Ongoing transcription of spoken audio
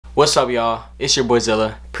What's up, y'all? It's your boy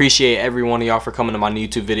Zilla. Appreciate every one of y'all for coming to my new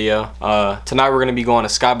YouTube video. Tonight we're gonna be going to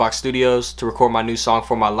Skybox Studios to record my new song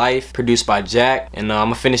For My Life, produced by Jack. And I'm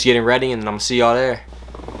gonna finish getting ready and then I'm gonna see y'all there.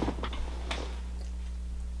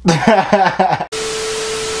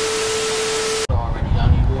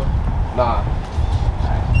 Nah.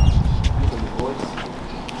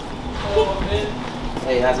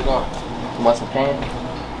 Hey, how's it going? You want some pan?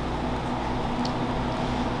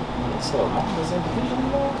 So, mama's individual,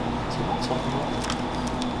 man. That's what I'm talking about.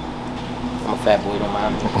 I'm a fat boy, don't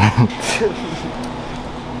mind me.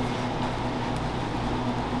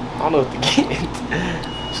 I don't know what to get.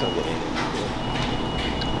 So good.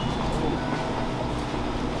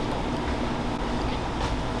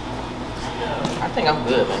 I think I'm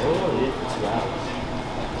good, man. We're gonna live for 2 hours.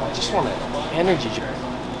 I just want an energy drink.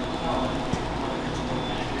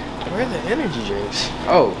 Where are the energy drinks?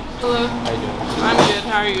 Oh. Hello. How you doing? I'm good.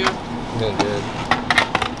 How are you? Doing good.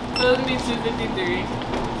 So it'll be 253.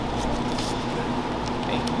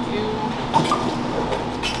 Thank you.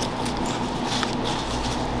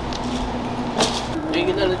 You ain't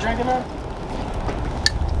get nothing to drink in there?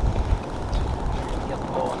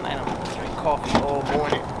 All night, I'm gonna drink coffee all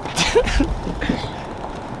morning.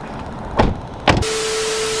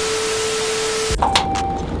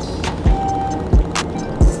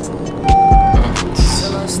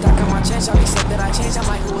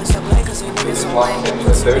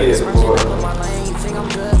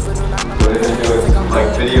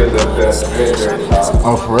 Like videos up there, very top.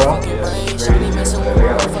 Oh, for real? Yeah, crazy. They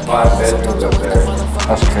got like 5 bedrooms up there.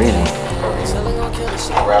 That's crazy.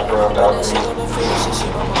 Wrap around balcony.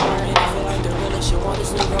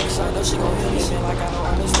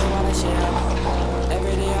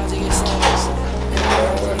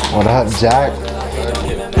 What up, Jack?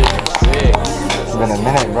 It's been a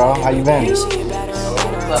minute, bro. How you been?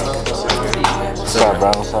 What's up, bro?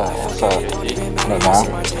 What's up? What's up? What now?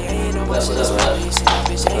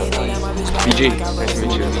 BG, nice to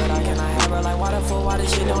meet you.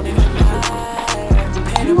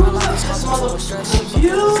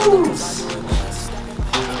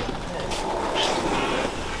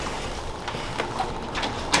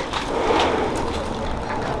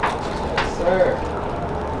 Sir.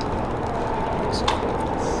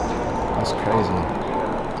 That's crazy.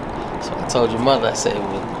 So I told your mother, I said,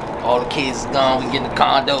 when all the kids is gone, we get in the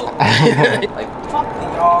condo. Like, fuck the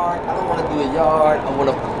yard. I don't want to do a yard. I want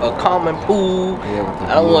a common pool. Yeah,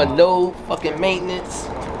 I don't want no fucking maintenance.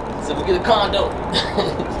 So we get a condo.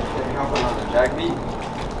 Jack beat.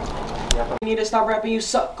 You need to stop rapping, you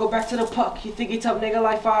suck. Go back to the puck. You think you tough, nigga,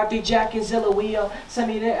 like 5D Jack and Zilla. We send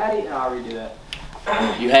me that Addy. No, I'll redo that.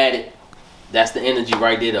 You had it. That's the energy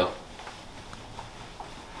right there, though.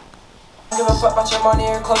 Give a fuck about your money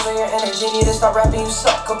or clothes or your energy. Need to stop rapping, you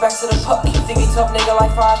suck. Go back to the puck. You think you tough, nigga,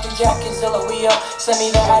 like 5D Jack and Zilla. We send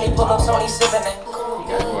me that Addy. Pull up Sony sipping it.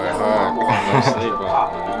 You work hard. No sleep on.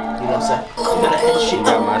 You know what I'm saying? You gotta hit shit. You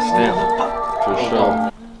got my stamp. For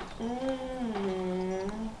sure.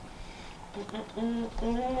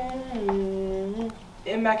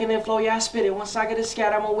 Immaculate flow, yeah, I spit it. Once I get a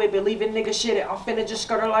scat, I'ma whip it. Leave it, nigga, shit it. I'm finna just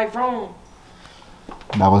skirt her like Rome.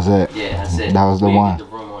 That was it. Yeah, that's it. That was the one. Get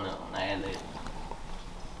the room on that later.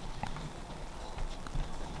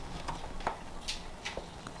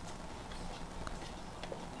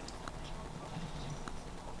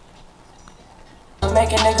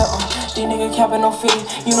 Make a nigga, these nigga capping no fee.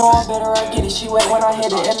 You know I'm better, I get it. She wet when I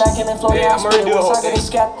hit it. Immaculate flow, yeah, I spit it. Once I get a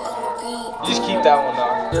scat. Just keep that one,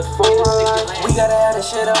 dog. We gotta add this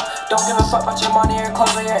shit up. Don't give a fuck about your money or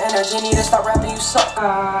clothes or your energy. Need to stop rapping, you suck.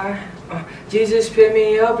 Jesus picked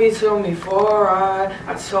me up, he told me for a ride.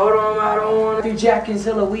 I told him I don't wanna do Jack and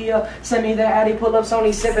Zilla. We send me the Addy, pull up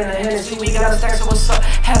Sony sipping a Hennessy. We got a text, what's up?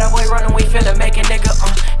 Had a boy running, we finna make a nigga.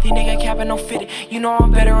 These nigga capping no fit it. You know I'm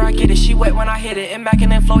better, I get it. She wet when I hit it.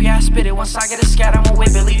 Immaculate flow, yeah, I spit it. Once I get a scat, I'ma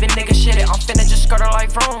whip it. Leaving nigga shit it. I'm finna just skirt her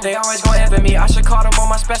like Rome. They always gon' F at me. I should call them on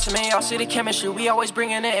my specimen. Y'all see the chemistry. We always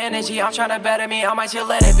bringing the energy. I'm tryna better me. I might just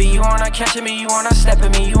let it be. You are not catching me. You are not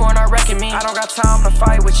stepping me. You are not wrecking me. I don't got time to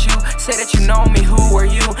fight with you. Say that you know me. Who are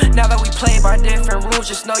you? Now that we play by different rules,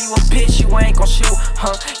 just know you a bitch. You ain't gon' shoot,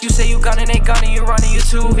 huh? You say you gunning, ain't gunning. You running, you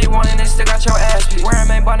 2v1 and still got your ass beat. Wearing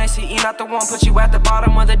main bun, CE, not the one. Put you at the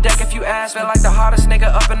bottom of the deck if you ask. Feel like the hottest nigga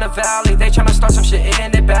up in the valley. They tryna start some shit, it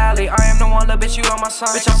ended badly. I am the one, little bitch, you on my son.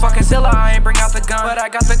 Bitch, I'm fucking Zilla, I ain't bring out the gun. But I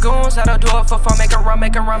got the goons that'll do it for fun. Make a run,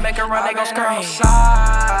 make a run, make a run. They gon' scream outside.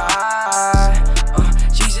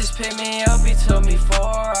 Jesus picked me up, he took me for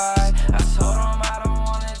a ride. I told him I don't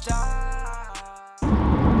wanna die.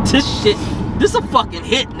 This shit, this a fucking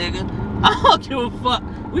hit, nigga. I don't give a fuck.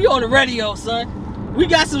 We on the radio, son. We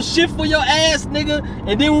got some shit for your ass, nigga.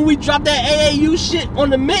 And then when we drop that AAU shit on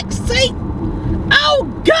the mixtape,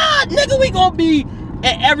 oh God, nigga, we gonna be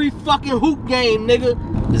at every fucking hoop game,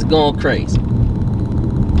 nigga. It's going crazy.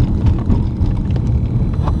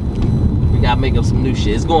 We gotta make up some new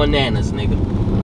shit. It's going nanas, nigga.